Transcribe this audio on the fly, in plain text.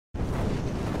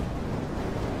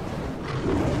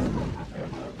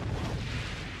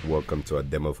Welcome to our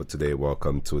demo for today.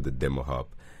 Welcome to the Demo Hub.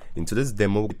 In today's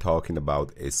demo, we're talking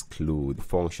about EXCLUDE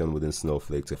function within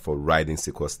Snowflake for writing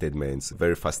SQL statements.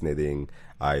 Very fascinating.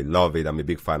 I love it. I'm a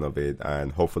big fan of it.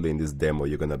 And hopefully in this demo,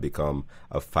 you're going to become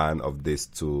a fan of this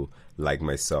too, like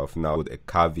myself. Now, with a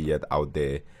caveat out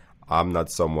there, I'm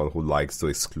not someone who likes to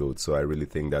exclude. So I really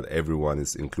think that everyone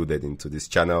is included into this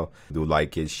channel. Do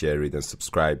like it, share it, and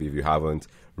subscribe if you haven't.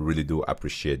 Really do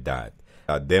appreciate that.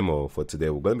 Our demo for today,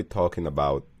 we're going to be talking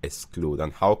about EXCLUDE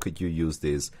and how could you use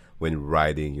this when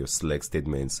writing your select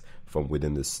statements from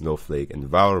within the Snowflake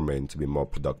environment to be more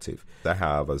productive. I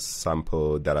have a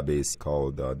sample database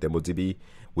called DemoDB.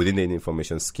 Within the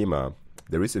information schema,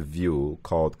 there is a view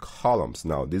called columns.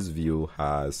 Now, this view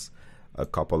has a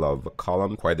couple of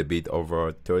columns, quite a bit,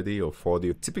 over 30 or 40.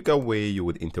 A typical way you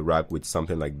would interact with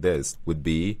something like this would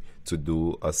be to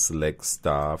do a select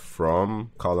star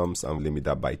from columns and limit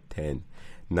that by 10.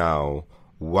 Now,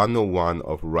 101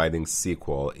 of writing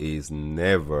SQL is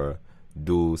never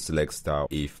do select star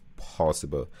if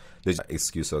possible. Let's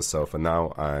excuse ourselves for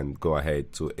now and go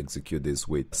ahead to execute this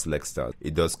with select star.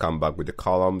 It does come back with the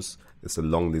columns. It's a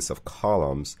long list of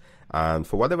columns. And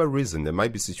for whatever reason, there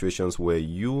might be situations where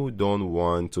you don't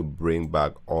want to bring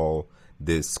back all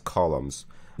these columns.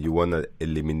 You want to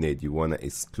eliminate, you want to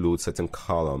exclude certain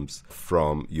columns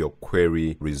from your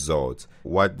query result.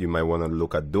 What you might want to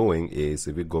look at doing is,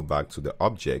 if we go back to the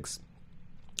objects,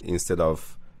 instead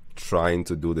of trying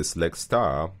to do the select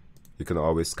star, you can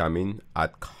always come in,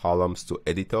 add columns to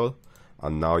editor,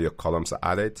 and now your columns are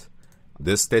added.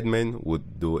 This statement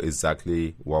would do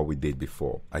exactly what we did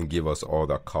before and give us all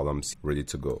the columns ready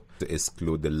to go. To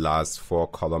exclude the last 4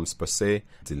 columns per se,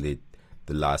 delete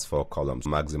the last 4 columns: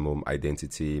 maximum,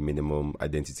 identity, minimum,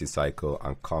 identity cycle,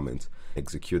 and comment.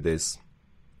 Execute this.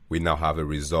 We now have a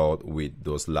result with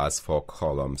those last 4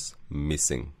 columns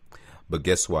missing. But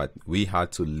guess what? We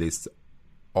had to list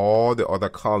all the other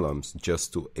columns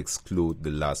just to exclude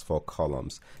the last 4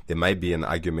 columns. There might be an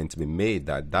argument to be made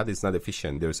that that is not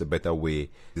efficient. There's a better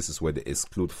way. This is where the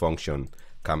exclude function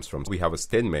comes from. We have a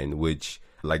statement which,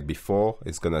 like before,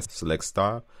 is going to select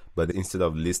star, but instead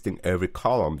of listing every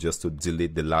column just to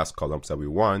delete the last columns that we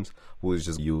want, we'll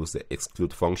just use the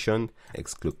exclude function,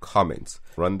 exclude comments.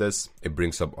 Run this, it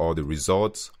brings up all the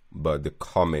results, but the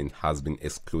comment has been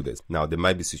excluded. Now, there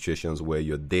might be situations where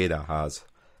your data has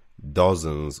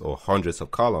dozens or hundreds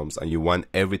of columns and you want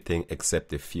everything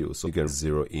except a few, so you can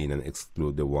zero in and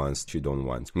exclude the ones you don't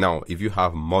want. Now, if you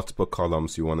have multiple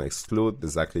columns you want to exclude,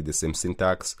 exactly the same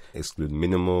syntax: exclude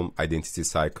minimum, identity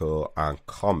cycle, and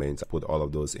comment. Put all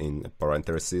of those in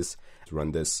parentheses to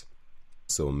run this.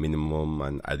 So minimum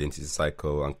and identity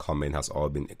cycle and comment has all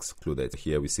been excluded.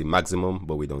 Here we see maximum,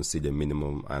 but we don't see the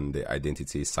minimum and the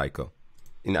identity cycle.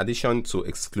 In addition to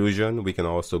exclusion, we can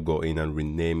also go in and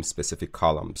rename specific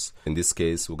columns. In this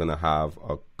case, we're going to have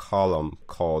a column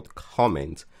called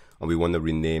comment, and we want to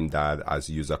rename that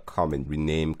as user comment.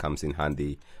 Rename comes in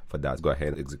handy for that. Go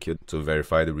ahead and execute. To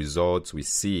verify the results, we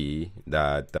see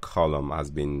that the column has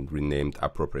been renamed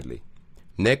appropriately.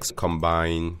 Next,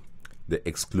 combine the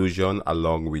exclusion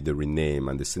along with the rename,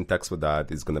 and the syntax for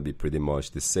that is going to be pretty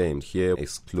much the same. Here,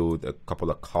 exclude a couple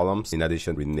of columns. In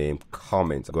addition, rename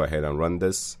comment. Go ahead and run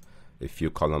this. A few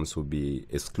columns will be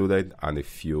excluded and a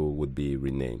few would be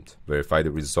renamed. Verify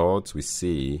the results. We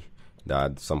see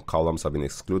that some columns have been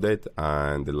excluded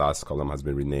and the last column has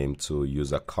been renamed to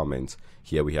user comment.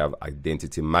 Here we have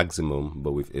identity maximum,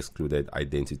 but we've excluded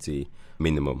identity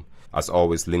minimum. As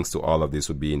always, links to all of this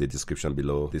will be in the description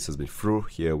below. This has been Fru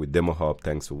here with Demo Hub.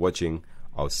 Thanks for watching.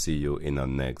 I'll see you in our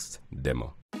next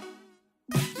demo.